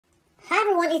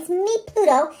everyone, it's me,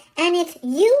 Pluto, and it's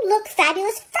You Look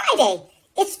Fabulous Friday.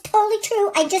 It's totally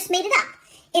true, I just made it up.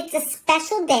 It's a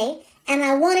special day, and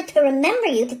I wanted to remember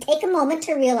you to take a moment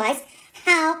to realize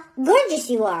how gorgeous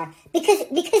you are.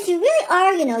 Because you really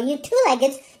are, you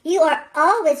two-leggeds, you are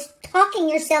always talking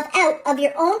yourself out of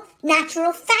your own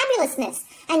natural fabulousness.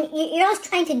 And you're always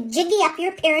trying to jiggy up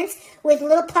your appearance with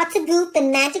little pots of goop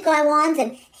and magic eye wands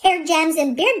and hair gems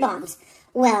and beard balms.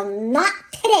 Well, not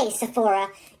today, Sephora.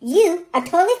 You are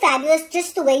totally fabulous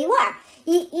just the way you are.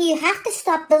 You have to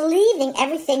stop believing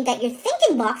everything that your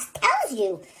thinking box tells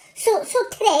you. So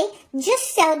today,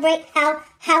 just celebrate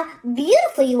how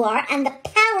beautiful you are and the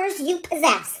powers you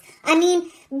possess. I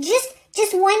mean, just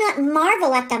why not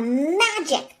marvel at the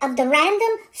magic of the random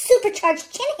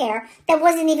supercharged chin hair that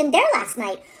wasn't even there last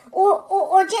night?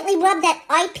 Or gently rub that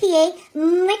IPA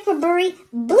microbrewery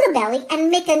Buddha belly and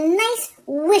make a nice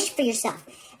wish for yourself.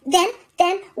 Then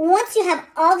once you have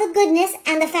all the goodness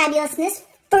and the fabulousness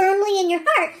firmly in your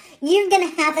heart, you're going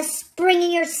to have a spring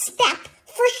in your step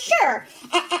for sure.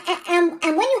 And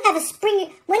when you have a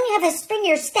spring in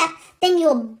your step, then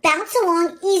you'll bounce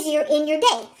along easier in your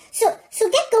day. So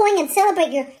get going and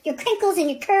celebrate your crinkles and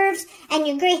your curves and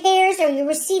your gray hairs or your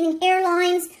receding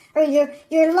hairlines or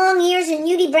your long ears and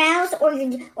nudie brows or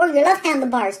your love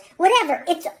handlebars. Whatever.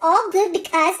 It's all good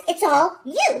because it's all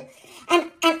you.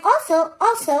 And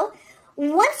also,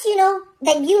 once you know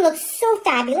that you look so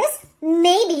fabulous,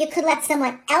 maybe you could let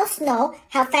someone else know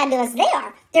how fabulous they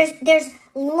are. There's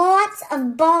lots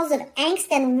of balls of angst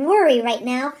and worry right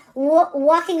now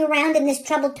walking around in this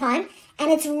troubled time.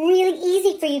 And it's really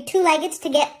easy for you two-leggeds to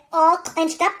get all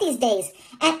clenched up these days.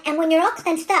 And when you're all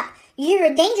clenched up, you're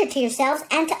a danger to yourselves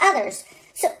and to others.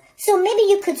 So maybe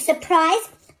you could surprise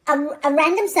a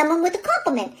random someone with a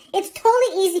compliment. It's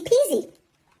totally easy peasy.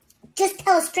 Just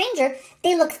tell a stranger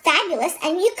they look fabulous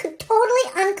and you could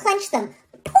totally unclench them.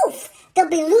 Poof! They'll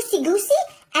be loosey-goosey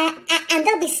and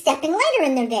they'll be stepping lighter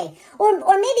in their day. Or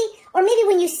maybe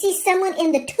when you see someone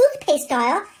in the toothpaste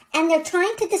aisle and they're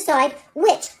trying to decide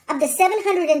which of the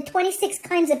 726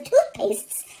 kinds of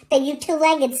toothpastes that you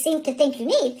two-legged seem to think you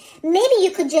need, maybe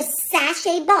you could just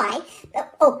sashay by.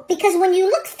 Oh, because when you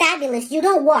look fabulous, you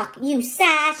don't walk, you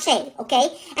sashay, okay?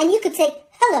 And you could say,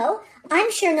 hello,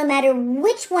 I'm sure no matter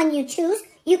which one you choose,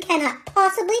 you cannot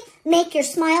possibly make your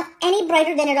smile any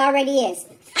brighter than it already is.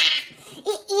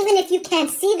 Even if you can't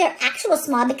see their actual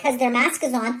smile because their mask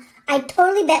is on, I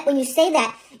totally bet when you say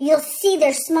that, you'll see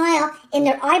their smile in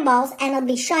their eyeballs and it'll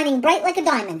be shining bright like a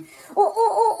diamond.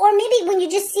 Or maybe when you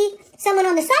just see someone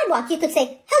on the sidewalk, you could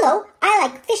say, hello, I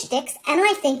like fish sticks and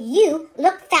I think you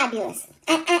look fabulous.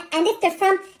 And if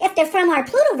they're from our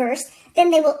Plutoverse, then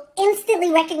they will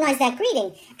instantly recognize that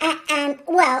greeting. And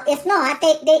well, if not,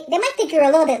 they might think you're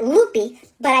a little bit loopy,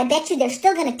 but I bet you they're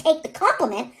still going to take the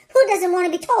compliment. Who doesn't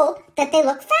want to be told that they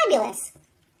look fabulous?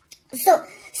 So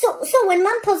when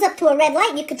Mom pulls up to a red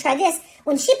light, you could try this.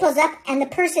 When she pulls up and the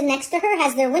person next to her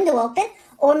has their window open,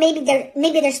 or maybe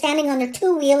they're standing on their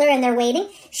two-wheeler and they're waiting,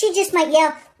 she just might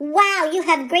yell, wow, you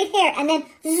have great hair, and then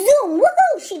zoom,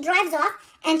 woohoo, she drives off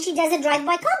and she does a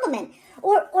drive-by compliment.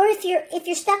 Or if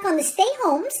you're stuck on the stay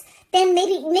homes, then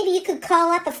maybe you could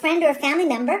call up a friend or a family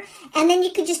member, and then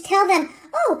you could just tell them,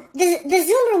 oh, the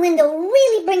zoomer window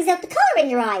really brings out the color in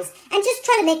your eyes, and just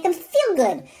try to make them feel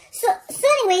good. So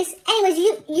anyways,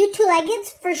 you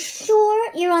two-leggeds, for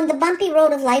sure you're on the bumpy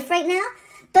road of life right now,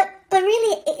 but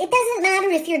really, it doesn't matter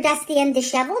if you're dusty and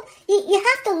disheveled. You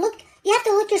have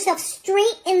to look yourself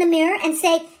straight in the mirror and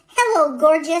say, hello,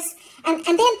 gorgeous. And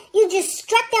then you just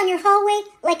strut down your hallway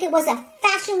like it was a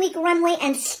Fashion Week runway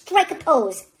and strike a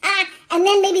pose. And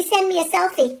then maybe send me a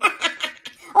selfie.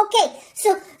 Okay,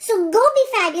 so go be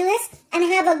fabulous and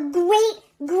have a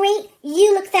great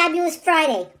You Look Fabulous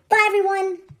Friday. Bye,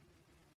 everyone.